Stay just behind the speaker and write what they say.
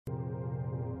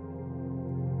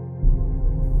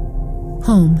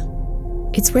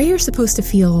Home. It's where you're supposed to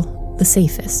feel the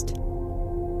safest.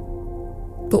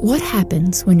 But what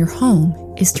happens when your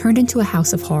home is turned into a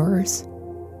house of horrors?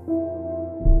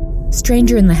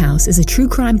 Stranger in the House is a true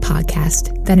crime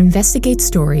podcast that investigates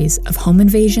stories of home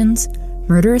invasions,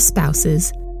 murderous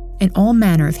spouses, and all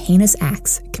manner of heinous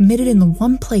acts committed in the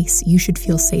one place you should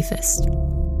feel safest.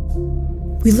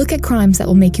 We look at crimes that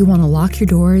will make you want to lock your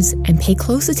doors and pay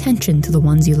close attention to the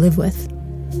ones you live with.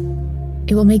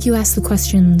 It will make you ask the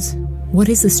questions, what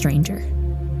is a stranger?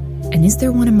 And is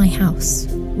there one in my house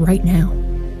right now?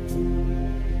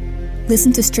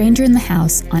 Listen to Stranger in the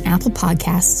House on Apple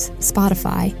Podcasts,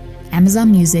 Spotify,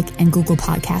 Amazon Music, and Google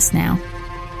Podcasts now.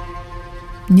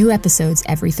 New episodes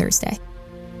every Thursday.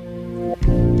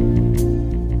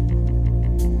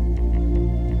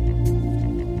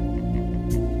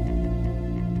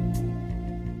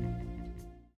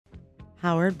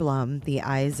 Howard Blum, The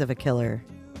Eyes of a Killer,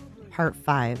 Part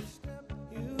 5.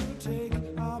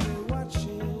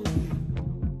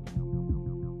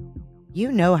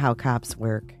 You know how cops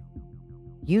work.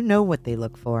 You know what they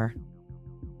look for.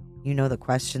 You know the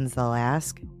questions they'll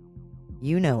ask.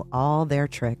 You know all their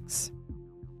tricks.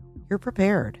 You're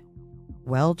prepared,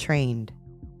 well trained.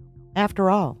 After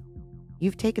all,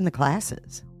 you've taken the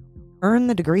classes, earned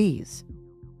the degrees.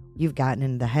 You've gotten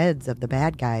in the heads of the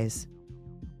bad guys.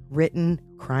 Written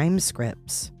crime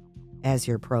scripts, as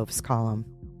your profs call them.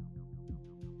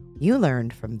 You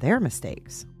learned from their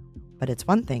mistakes, but it's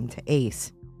one thing to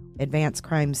ace advanced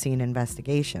crime scene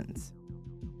investigations,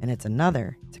 and it's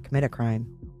another to commit a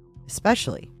crime,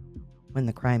 especially when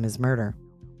the crime is murder.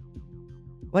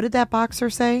 What did that boxer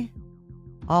say?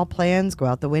 All plans go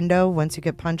out the window once you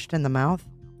get punched in the mouth?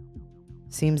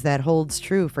 Seems that holds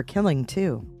true for killing,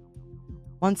 too.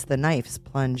 Once the knife's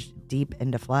plunged deep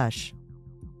into flesh.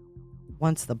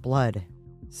 Once the blood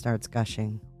starts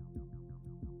gushing.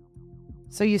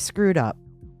 So you screwed up.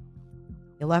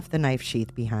 You left the knife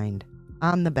sheath behind,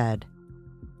 on the bed,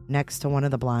 next to one of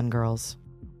the blonde girls.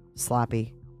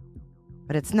 Sloppy.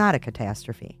 But it's not a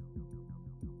catastrophe.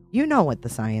 You know what the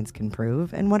science can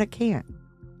prove and what it can't.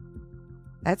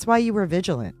 That's why you were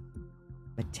vigilant,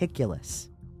 meticulous,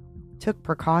 took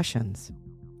precautions.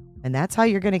 And that's how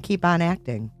you're going to keep on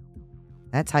acting.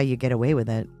 That's how you get away with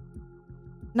it.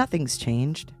 Nothing's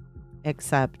changed,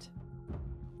 except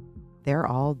they're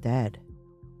all dead.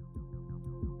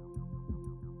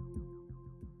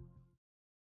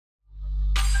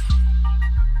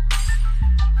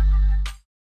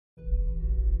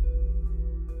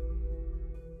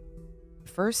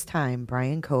 The first time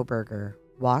Bryan Kohberger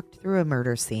walked through a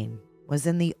murder scene was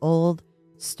in the old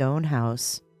stone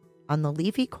house on the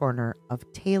leafy corner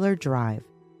of Taylor Drive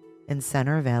in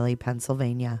Center Valley,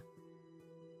 Pennsylvania.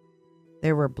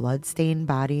 There were blood-stained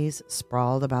bodies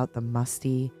sprawled about the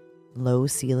musty,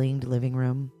 low-ceilinged living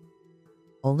room.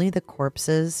 Only the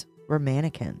corpses were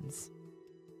mannequins.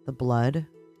 The blood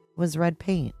was red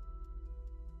paint.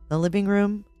 The living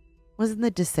room was in the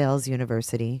DeSales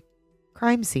University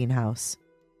crime scene house,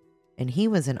 and he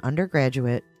was an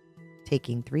undergraduate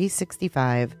taking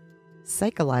 365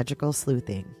 psychological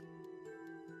sleuthing.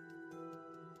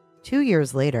 2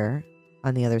 years later,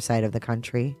 on the other side of the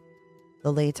country,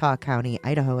 the Latah County,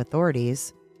 Idaho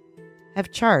authorities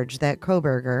have charged that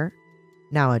Kohberger,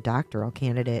 now a doctoral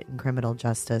candidate in criminal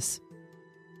justice,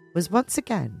 was once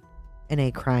again in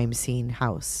a crime scene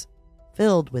house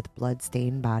filled with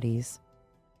blood-stained bodies.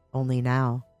 Only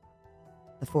now,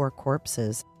 the 4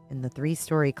 corpses in the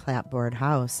 3-story clapboard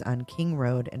house on King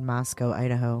Road in Moscow,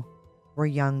 Idaho, were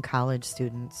young college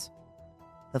students.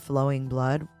 The flowing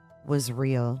blood was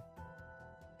real,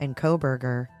 and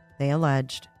Kohberger, they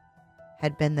alleged,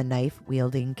 had been the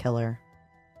knife-wielding killer.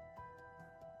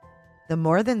 The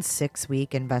more than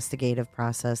 6-week investigative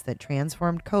process that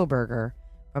transformed Kohberger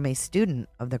from a student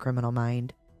of the criminal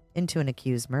mind into an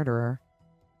accused murderer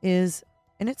is,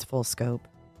 in its full scope,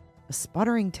 a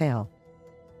sputtering tale.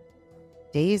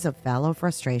 Days of fallow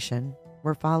frustration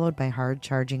were followed by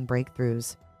hard-charging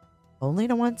breakthroughs, only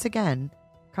to once again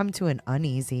come to an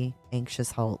uneasy,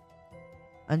 anxious halt.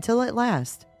 Until at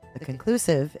last, the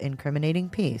conclusive, incriminating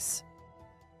piece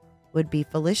would be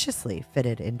felicitously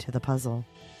fitted into the puzzle.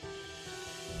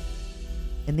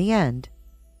 In the end,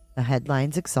 the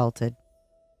headlines exulted.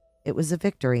 It was a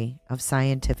victory of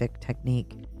scientific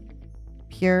technique,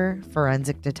 pure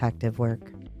forensic detective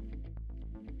work.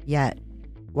 Yet,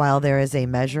 while there is a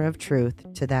measure of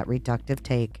truth to that reductive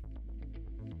take,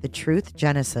 the truth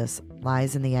genesis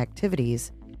lies in the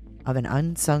activities of an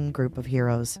unsung group of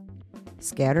heroes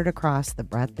scattered across the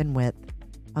breadth and width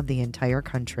of the entire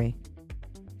country.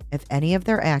 If any of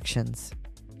their actions,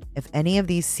 if any of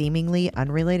these seemingly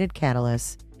unrelated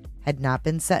catalysts had not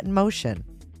been set in motion,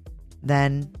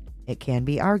 then it can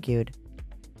be argued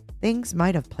things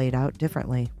might have played out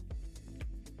differently.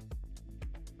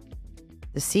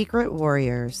 The secret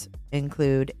warriors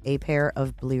include a pair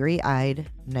of bleary-eyed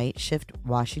night shift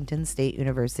Washington State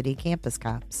University campus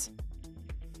cops,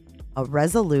 a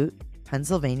resolute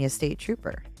Pennsylvania state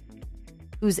trooper,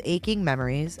 whose aching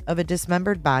memories of a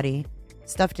dismembered body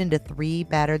stuffed into 3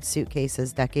 battered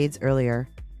suitcases decades earlier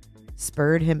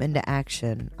spurred him into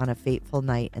action on a fateful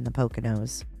night in the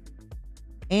Poconos,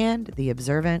 and the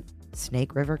observant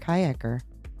Snake River kayaker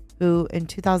who, in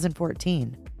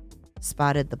 2014,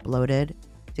 spotted the bloated,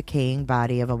 decaying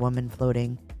body of a woman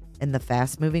floating in the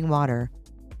fast-moving water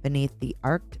beneath the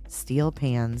arced steel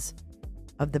pans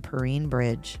of the Perrine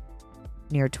Bridge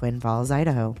near Twin Falls,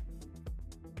 Idaho.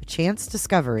 A chance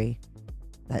discovery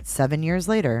that 7 years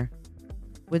later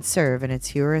would serve in its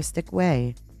heuristic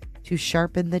way to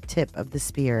sharpen the tip of the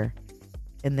spear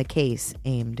in the case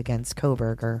aimed against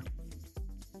Kohberger.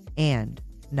 And,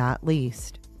 not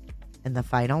least, in the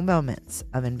final moments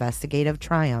of investigative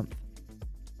triumph,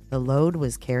 the load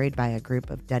was carried by a group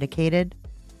of dedicated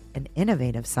and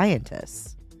innovative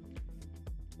scientists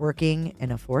working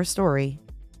in a 4-story,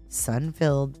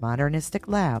 sun-filled modernistic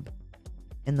lab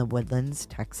in the Woodlands,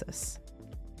 Texas.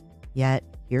 Yet,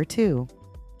 here too,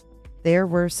 there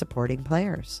were supporting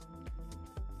players.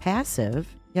 Passive,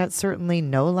 yet certainly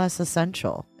no less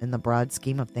essential in the broad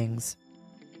scheme of things,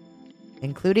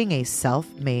 including a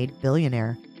self-made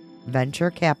billionaire,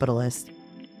 venture capitalist,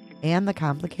 and the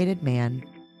complicated man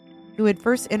who had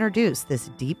first introduced this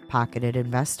deep-pocketed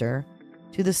investor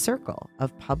to the circle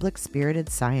of public-spirited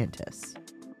scientists,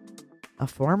 a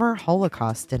former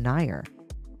Holocaust denier,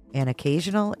 an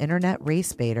occasional internet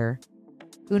race baiter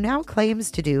who now claims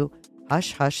to do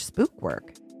hush-hush spook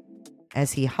work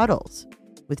as he huddles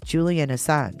with Julian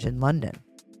Assange in London,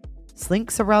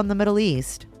 slinks around the Middle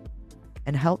East,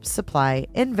 and helps supply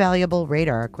invaluable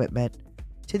radar equipment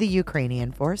to the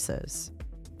Ukrainian forces.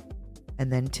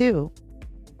 And then, too,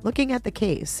 looking at the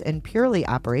case in purely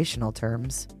operational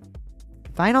terms,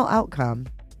 the final outcome,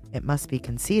 it must be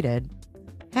conceded,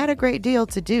 had a great deal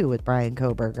to do with Bryan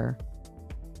Kohberger.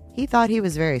 He thought he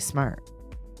was very smart.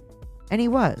 And he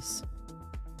was.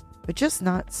 But just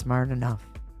not smart enough.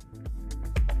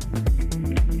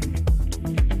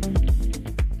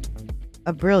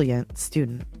 A brilliant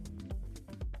student.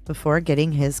 Before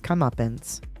getting his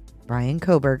comeuppance, Bryan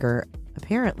Kohberger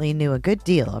apparently knew a good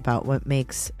deal about what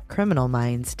makes criminal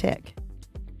minds tick,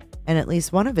 and at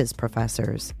least one of his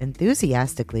professors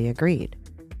enthusiastically agreed.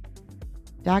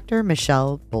 Dr.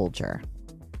 Michelle Bolger,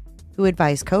 who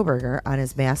advised Kohberger on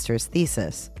his master's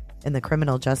thesis in the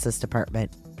Criminal Justice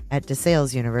Department at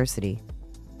DeSales University,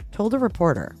 told a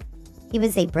reporter, "He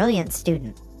was a brilliant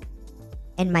student.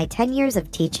 In my 10 years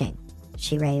of teaching,"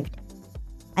 she raved,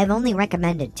 "I've only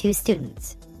recommended 2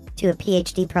 students to a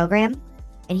PhD program,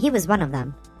 and he was one of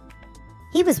them.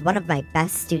 He was one of my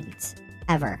best students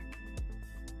ever."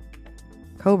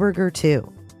 Kohberger,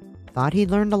 too, thought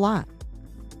he'd learned a lot,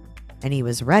 and he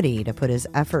was ready to put his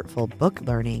effortful book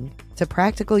learning to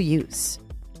practical use.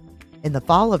 In the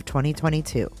fall of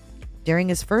 2022, during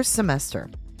his first semester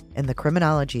in the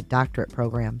criminology doctorate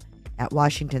program at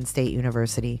Washington State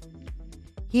University,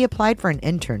 he applied for an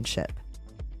internship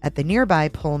at the nearby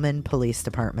Pullman Police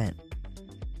Department.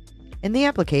 In the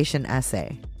application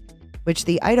essay, which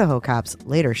the Idaho cops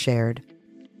later shared,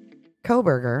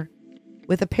 Kohberger,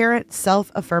 with apparent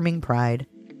self-affirming pride,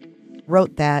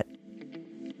 wrote that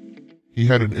he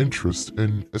had an interest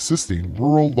in assisting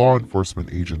rural law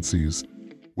enforcement agencies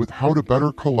with how to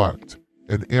better collect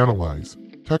and analyze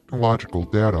technological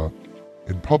data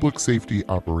in public safety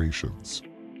operations.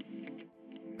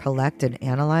 Collect and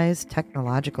analyze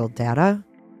technological data?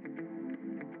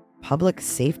 Public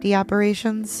safety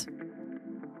operations?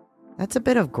 That's a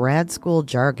bit of grad school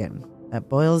jargon that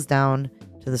boils down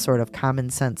to the sort of common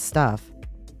sense stuff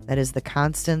that is the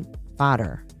constant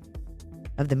fodder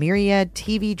of the myriad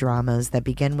TV dramas that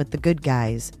begin with the good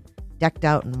guys decked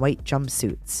out in white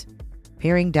jumpsuits,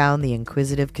 peering down the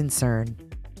inquisitive concern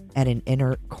at an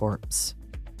inert corpse.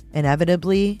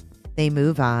 Inevitably, they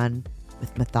move on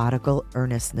with methodical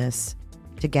earnestness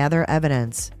to gather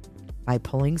evidence by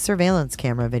pulling surveillance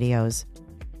camera videos,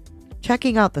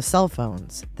 checking out the cell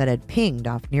phones that had pinged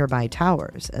off nearby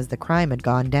towers as the crime had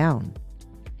gone down,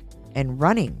 and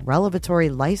running revelatory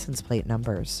license plate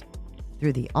numbers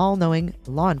through the all-knowing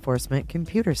law enforcement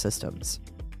computer systems.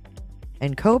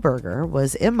 And Kohberger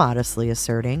was immodestly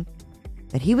asserting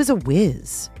that he was a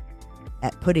whiz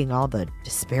at putting all the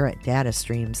disparate data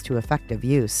streams to effective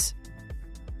use.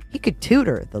 He could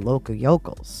tutor the local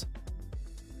yokels,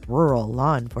 rural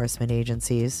law enforcement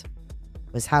agencies,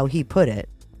 was how he put it,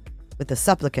 with the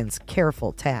supplicant's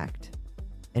careful tact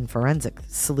and forensic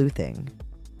sleuthing.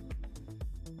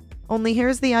 Only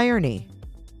here's the irony.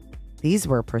 These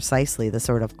were precisely the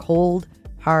sort of cold,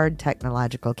 hard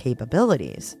technological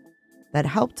capabilities that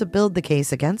helped to build the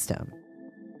case against him.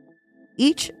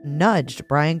 Each nudged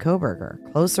Bryan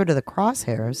Kohberger closer to the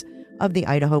crosshairs of the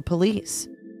Idaho police.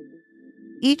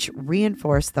 Each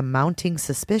reinforced the mounting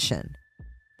suspicion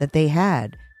that they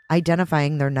had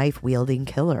identifying their knife-wielding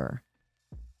killer.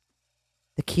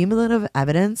 The cumulative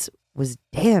evidence was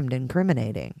damned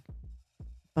incriminating.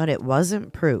 But it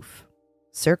wasn't proof.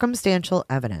 Circumstantial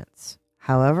evidence,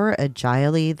 however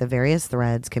agilely the various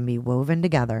threads can be woven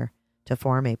together to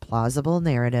form a plausible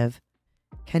narrative,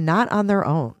 cannot on their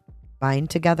own bind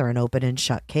together an open and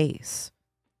shut case,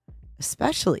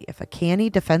 especially if a canny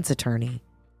defense attorney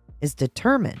is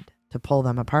determined to pull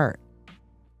them apart.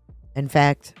 In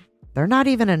fact, they're not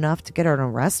even enough to get an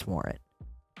arrest warrant.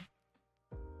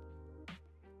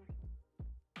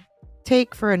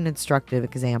 Take, for an instructive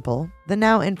example, the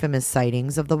now infamous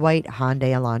sightings of the white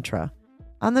Hyundai Elantra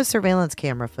on the surveillance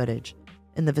camera footage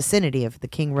in the vicinity of the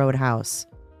King Road house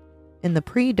in the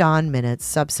pre-dawn minutes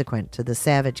subsequent to the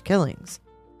savage killings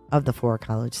of the 4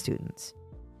 college students.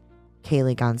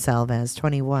 Kaylee Gonsalves,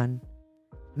 21,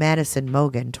 Madison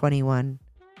Mogan, 21,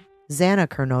 Xana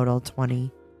Kernodle,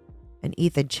 20, and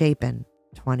Ethan Chapin,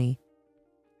 20.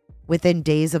 Within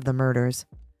days of the murders,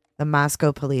 the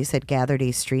Moscow police had gathered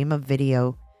a stream of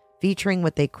video featuring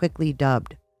what they quickly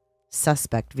dubbed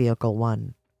Suspect Vehicle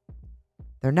 1.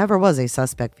 There never was a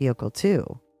Suspect Vehicle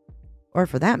 2, or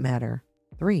for that matter,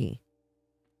 3.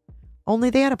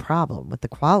 Only they had a problem with the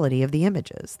quality of the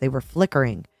images. They were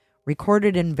flickering,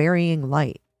 recorded in varying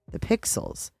light. The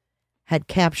pixels had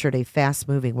captured a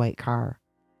fast-moving white car,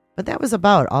 but that was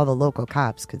about all the local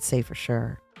cops could say for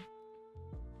sure.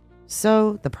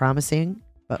 So the promising,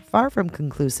 but far from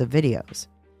conclusive videos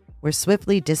were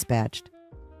swiftly dispatched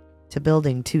to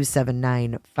Building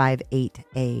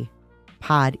 27958A,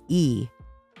 Pod E,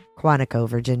 Quantico,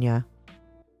 Virginia.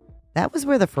 That was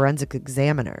where the forensic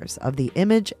examiners of the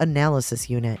Image Analysis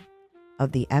Unit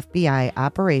of the FBI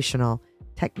Operational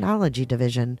Technology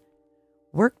Division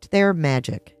worked their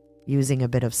magic using a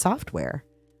bit of software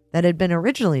that had been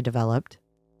originally developed,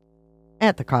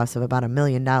 at the cost of about $1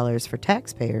 million for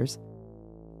taxpayers,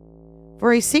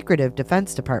 for a secretive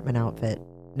Defense Department outfit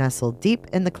nestled deep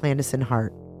in the clandestine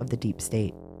heart of the deep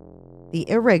state, the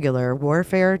Irregular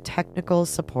Warfare Technical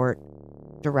Support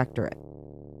Directorate.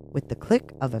 With the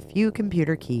click of a few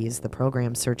computer keys, the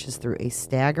program searches through a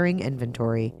staggering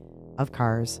inventory of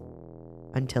cars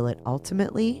until it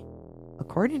ultimately,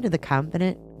 according to the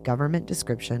confident government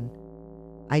description,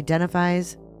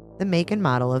 identifies the make and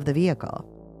model of the vehicle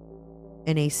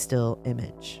in a still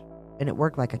image. And it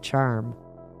worked like a charm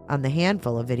on the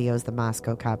handful of videos the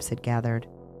Moscow cops had gathered.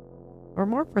 Or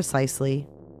more precisely,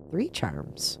 3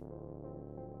 charms.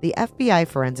 The FBI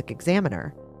forensic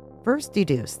examiner first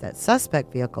deduced that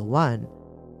Suspect Vehicle 1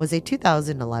 was a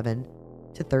 2011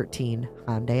 to 13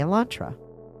 Hyundai Elantra.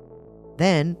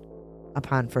 Then,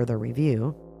 upon further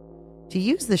review, to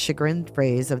use the chagrined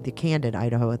phrase of the candid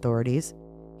Idaho authorities,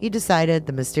 he decided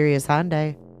the mysterious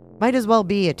Hyundai might as well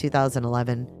be a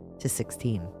 2011 to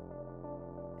 16.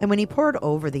 And when he pored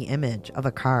over the image of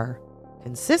a car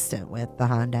consistent with the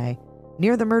Hyundai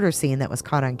near the murder scene that was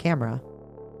caught on camera,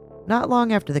 not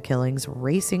long after the killings,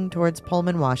 racing towards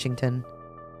Pullman, Washington,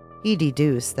 he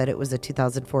deduced that it was a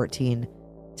 2014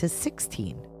 to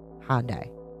 16 Hyundai.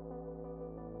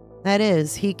 That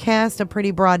is, he cast a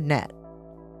pretty broad net,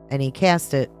 and he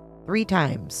cast it 3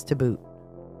 times to boot.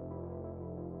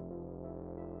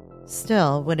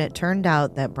 Still, when it turned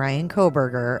out that Bryan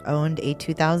Kohberger owned a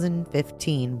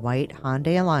 2015 white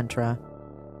Hyundai Elantra,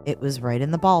 it was right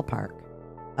in the ballpark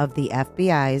of the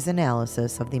FBI's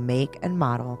analysis of the make and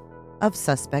model of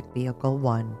Suspect Vehicle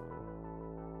 1.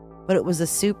 But it was a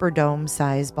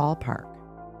Superdome-sized ballpark,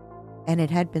 and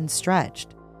it had been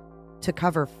stretched to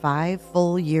cover 5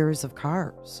 full years of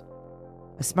cars.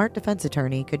 A smart defense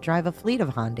attorney could drive a fleet of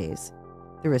Hyundais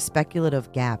through a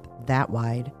speculative gap that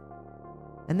wide.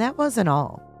 And that wasn't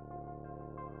all.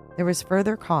 There was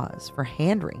further cause for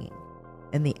hand-wringing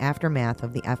in the aftermath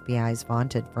of the FBI's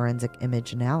vaunted forensic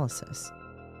image analysis.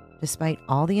 Despite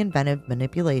all the inventive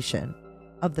manipulation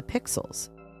of the pixels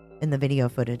in the video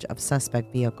footage of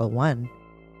Suspect Vehicle 1,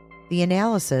 the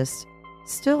analysis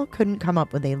still couldn't come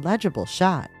up with a legible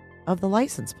shot of the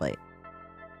license plate.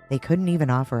 They couldn't even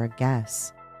offer a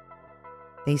guess.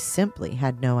 They simply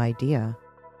had no idea.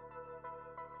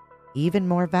 Even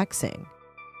more vexing,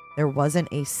 there wasn't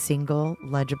a single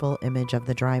legible image of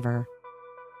the driver.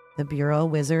 The Bureau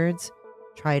wizards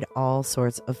tried all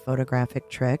sorts of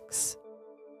photographic tricks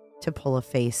to pull a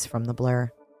face from the blur.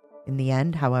 In the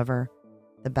end, however,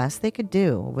 the best they could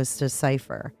do was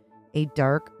decipher a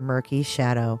dark, murky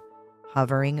shadow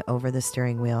hovering over the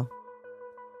steering wheel.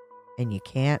 And you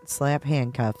can't slap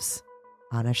handcuffs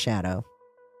on a shadow.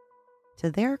 To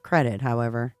their credit,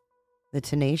 however, the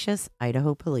tenacious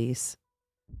Idaho police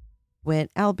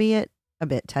went, albeit a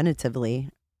bit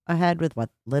tentatively, ahead with what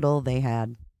little they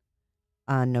had.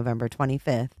 On November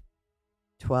 25th,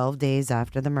 12 days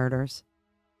after the murders,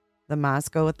 the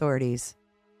Moscow authorities,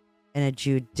 in a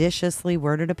judiciously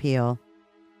worded appeal,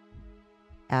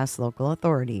 asked local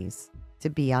authorities to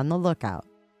be on the lookout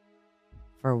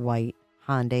for white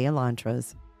Hyundai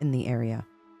Elantras in the area.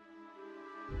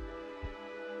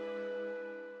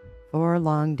 4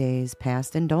 long days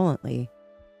passed indolently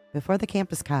before the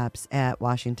campus cops at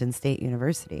Washington State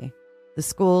University, the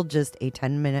school just a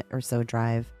 10-minute or so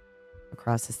drive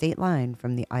across the state line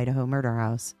from the Idaho murder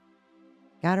house,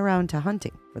 got around to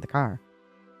hunting for the car.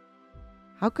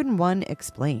 How can one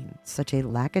explain such a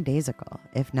lackadaisical,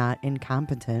 if not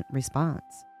incompetent, response?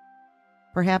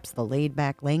 Perhaps the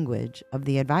laid-back language of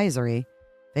the advisory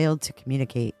failed to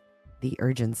communicate the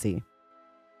urgency.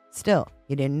 Still,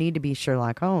 you didn't need to be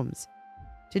Sherlock Holmes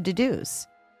to deduce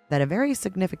that a very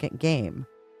significant game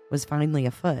was finally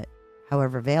afoot,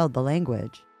 however veiled the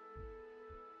language.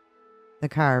 The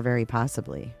car very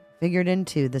possibly figured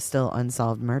into the still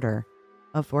unsolved murder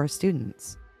of 4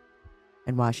 students,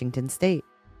 and Washington State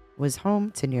was home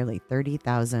to nearly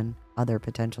 30,000 other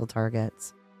potential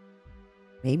targets.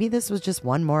 Maybe this was just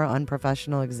one more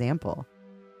unprofessional example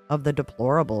of the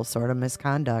deplorable sort of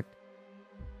misconduct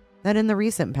that in the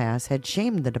recent past had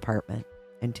shamed the department.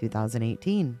 In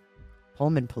 2018,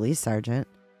 Pullman Police Sergeant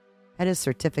had his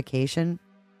certification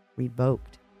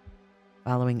revoked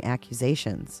following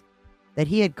accusations that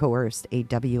he had coerced a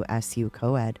WSU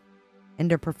co-ed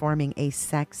into performing a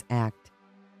sex act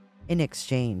in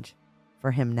exchange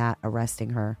for him not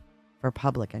arresting her for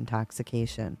public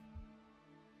intoxication.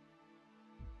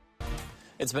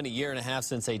 It's been a year and a half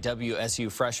since a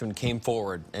WSU freshman came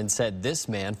forward and said this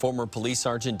man, former police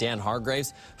sergeant Dan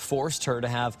Hargraves, forced her to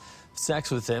have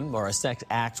sex with him, or a sex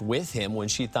act with him, when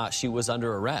she thought she was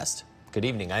under arrest. Good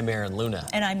evening. I'm Aaron Luna.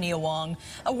 And I'm Nia Wong.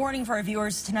 A warning for our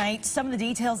viewers tonight. Some of the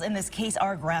details in this case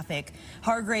are graphic.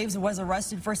 Hargraves was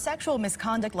arrested for sexual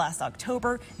misconduct last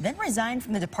October, then resigned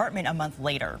from the department a month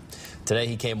later. Today,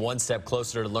 he came one step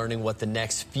closer to learning what the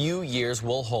next few years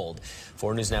will hold.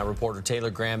 4 News Now reporter Taylor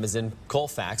Graham is in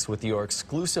Colfax with your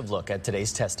exclusive look at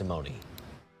today's testimony.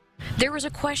 There was a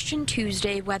question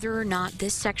Tuesday whether or not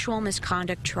this sexual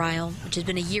misconduct trial, which has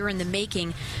been a year in the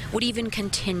making, would even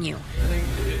continue. I think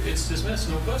it's dismissed,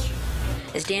 no question.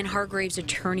 As Dan Hargraves'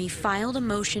 attorney filed a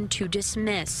motion to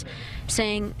dismiss,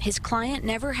 saying his client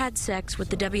never had sex with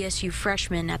the WSU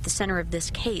freshman at the center of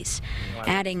this case,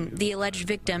 adding the alleged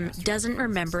victim doesn't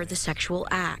remember the sexual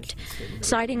act.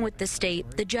 Siding with the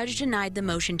state, the judge denied the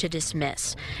motion to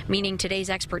dismiss, meaning today's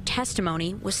expert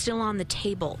testimony was still on the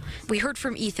table. We heard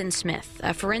from Ethan Smith,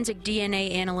 a forensic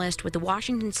DNA analyst with the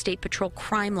Washington State Patrol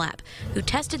Crime Lab, who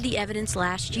tested the evidence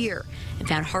last year and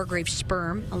found Hargraves'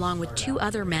 sperm along with 2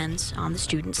 other men's on the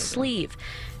student's sleeve,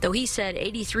 though he said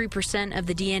 83% of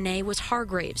the DNA was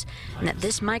Hargraves, and that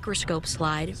this microscope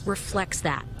slide reflects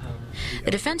that.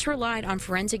 The defense relied on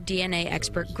forensic DNA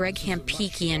expert Greg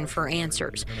Hampikian for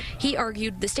answers. He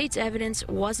argued the state's evidence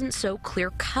wasn't so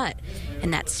clear-cut,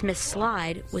 and that Smith's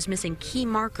slide was missing key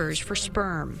markers for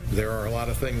sperm. There are a lot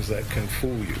of things that can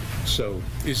fool you. So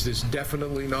is this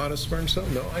definitely not a sperm cell?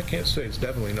 No, I can't say it's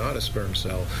definitely not a sperm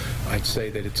cell. I'd say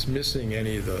that it's missing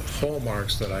any of the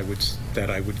hallmarks that I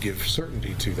would give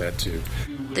certainty to that to.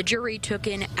 The jury took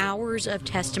in hours of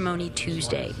testimony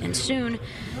Tuesday, and soon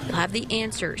they'll have the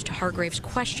answers to Hargraves'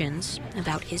 questions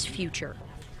about his future.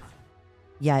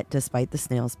 Yet, despite the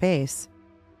snail's pace,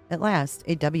 at last,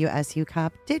 a WSU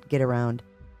cop did get around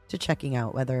to checking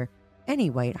out whether any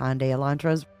white Hyundai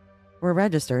Elantras were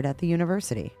registered at the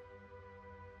university.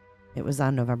 It was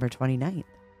on November 29th,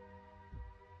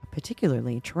 a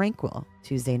particularly tranquil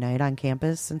Tuesday night on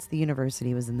campus since the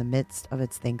university was in the midst of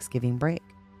its Thanksgiving break.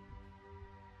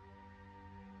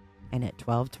 And at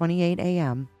 12:28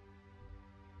 a.m.,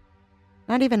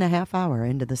 not even a half hour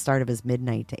into the start of his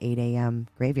midnight to 8 a.m.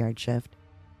 graveyard shift,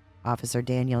 Officer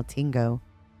Daniel Tingo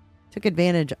took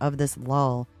advantage of this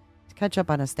lull to catch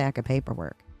up on a stack of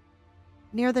paperwork.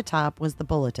 Near the top was the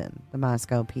bulletin the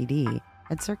Moscow PD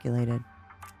had circulated.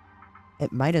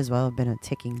 It might as well have been a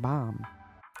ticking bomb.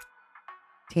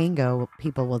 Tango,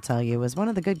 people will tell you, was one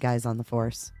of the good guys on the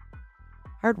force.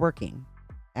 Hardworking,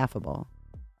 affable,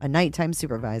 a nighttime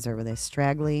supervisor with a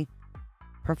straggly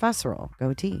professorial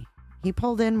goatee. He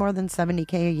pulled in more than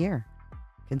 $70K a year,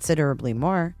 considerably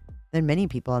more than many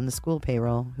people on the school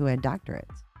payroll who had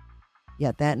doctorates.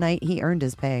 Yet that night, he earned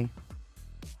his pay.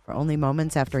 For only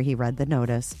moments after he read the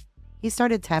notice, he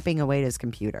started tapping away at his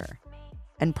computer.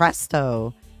 And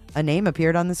presto, a name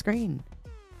appeared on the screen.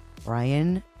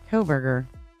 Bryan Kohberger,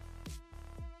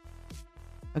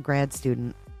 a grad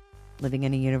student living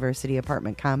in a university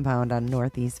apartment compound on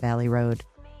Northeast Valley Road.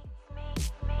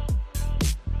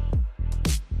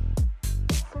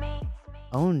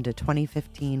 Owned a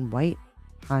 2015 white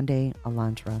Hyundai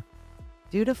Elantra.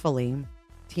 Dutifully,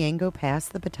 Tiengo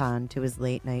passed the baton to his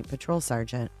late-night patrol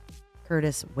sergeant,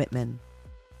 Curtis Whitman.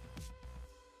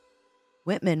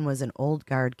 Whitman was an old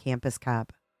guard campus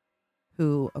cop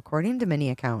who, according to many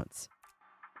accounts,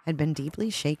 had been deeply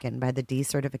shaken by the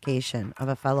decertification of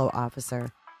a fellow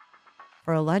officer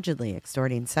for allegedly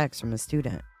extorting sex from a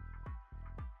student.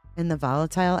 In the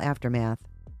volatile aftermath,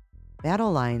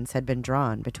 battle lines had been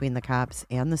drawn between the cops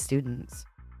and the students,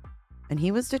 and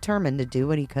he was determined to do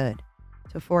what he could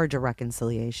to forge a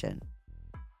reconciliation.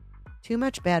 Too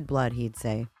much bad blood, he'd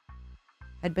say,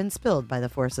 had been spilled by the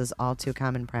force's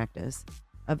all-too-common practice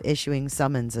of issuing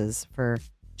summonses for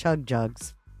chug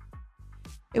jugs.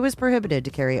 It was prohibited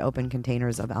to carry open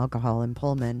containers of alcohol in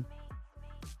Pullman.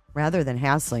 Rather than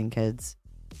hassling kids,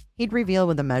 he'd reveal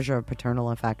with a measure of paternal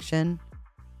affection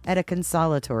at a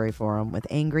consolatory forum with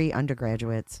angry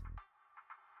undergraduates.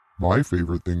 My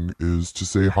favorite thing is to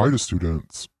say hi to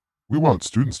students. We want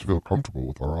students to feel comfortable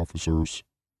with our officers.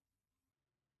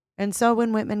 And so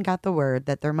when Whitman got the word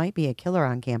that there might be a killer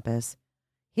on campus,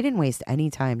 he didn't waste any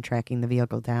time tracking the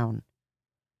vehicle down.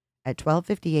 At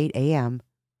 12:58 a.m.,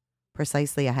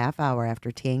 precisely a half hour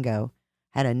after Tiengo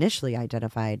had initially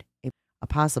identified a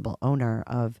possible owner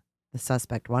of the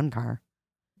suspect one car,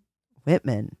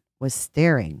 Whitman was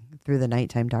staring through the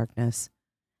nighttime darkness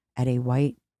at a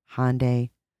white Hyundai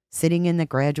sitting in the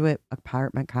graduate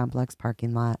apartment complex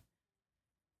parking lot.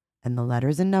 And the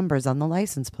letters and numbers on the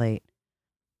license plate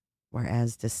were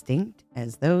as distinct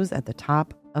as those at the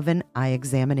top of an eye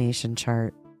examination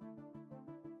chart.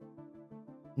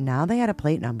 Now they had a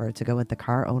plate number to go with the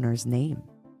car owner's name.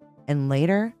 And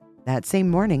later, that same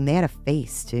morning, they had a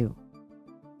face, too.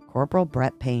 Corporal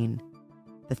Brett Payne,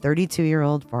 the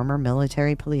 32-year-old former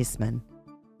military policeman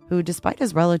who, despite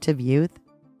his relative youth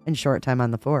and short time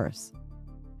on the force,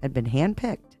 had been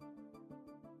handpicked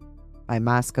by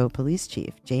Moscow Police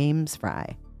Chief James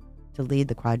Fry to lead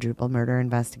the quadruple murder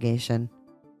investigation.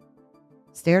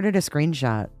 Stared at a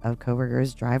screenshot of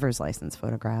Kohberger's driver's license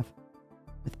photograph.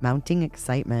 With mounting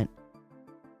excitement,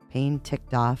 Payne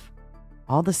ticked off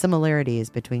all the similarities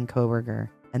between Kohberger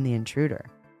and the intruder,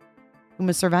 whom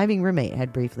a surviving roommate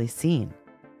had briefly seen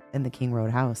in the King Road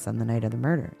house on the night of the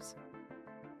murders.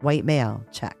 White male,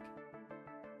 check.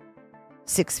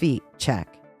 6 feet,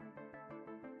 check.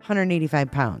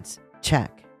 185 pounds,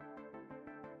 check.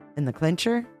 In the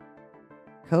clincher,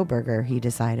 Kohberger, he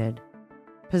decided,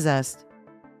 possessed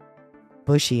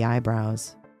bushy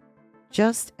eyebrows,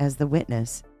 just as the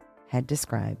witness had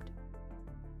described.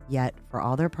 Yet, for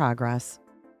all their progress,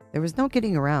 there was no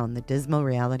getting around the dismal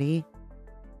reality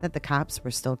that the cops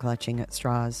were still clutching at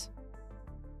straws.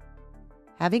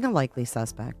 Having a likely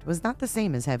suspect was not the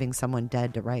same as having someone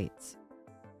dead to rights.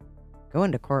 Go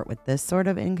into court with this sort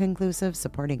of inconclusive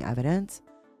supporting evidence,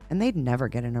 and they'd never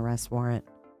get an arrest warrant,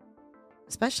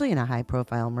 especially in a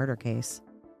high-profile murder case,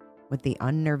 with the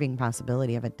unnerving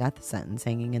possibility of a death sentence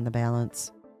hanging in the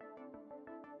balance.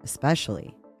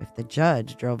 Especially if the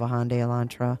judge drove a Hyundai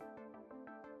Elantra,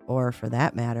 or, for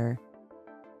that matter,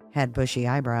 had bushy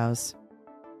eyebrows.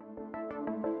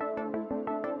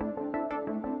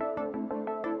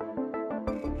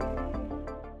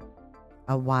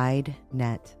 A wide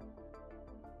net.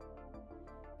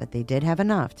 But they did have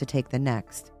enough to take the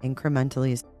next,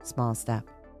 incrementally small step.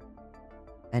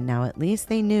 And now at least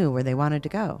they knew where they wanted to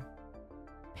go.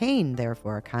 Payne,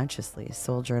 therefore, consciously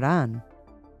soldiered on.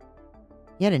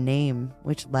 He had a name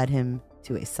which led him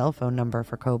to a cell phone number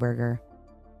for Kohberger.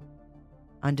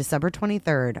 On December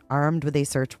 23rd, armed with a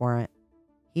search warrant,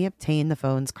 he obtained the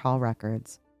phone's call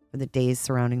records for the days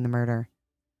surrounding the murder.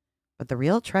 But the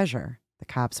real treasure, the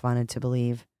cops wanted to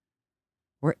believe,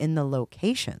 were in the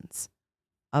locations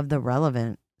of the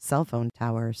relevant cell phone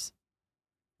towers.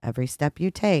 Every step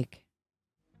you take,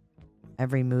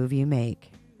 every move you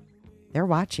make, they're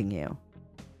watching you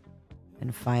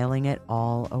and filing it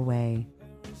all away.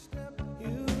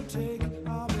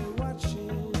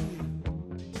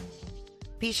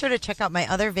 Be sure to check out my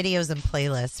other videos and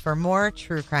playlists for more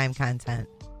true crime content.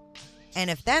 And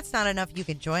if that's not enough, you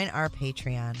can join our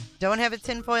Patreon. Don't have a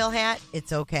tinfoil hat?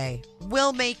 It's okay.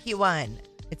 We'll make you one.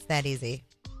 It's that easy.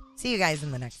 See you guys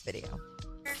in the next video.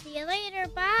 See you later.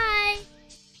 Bye.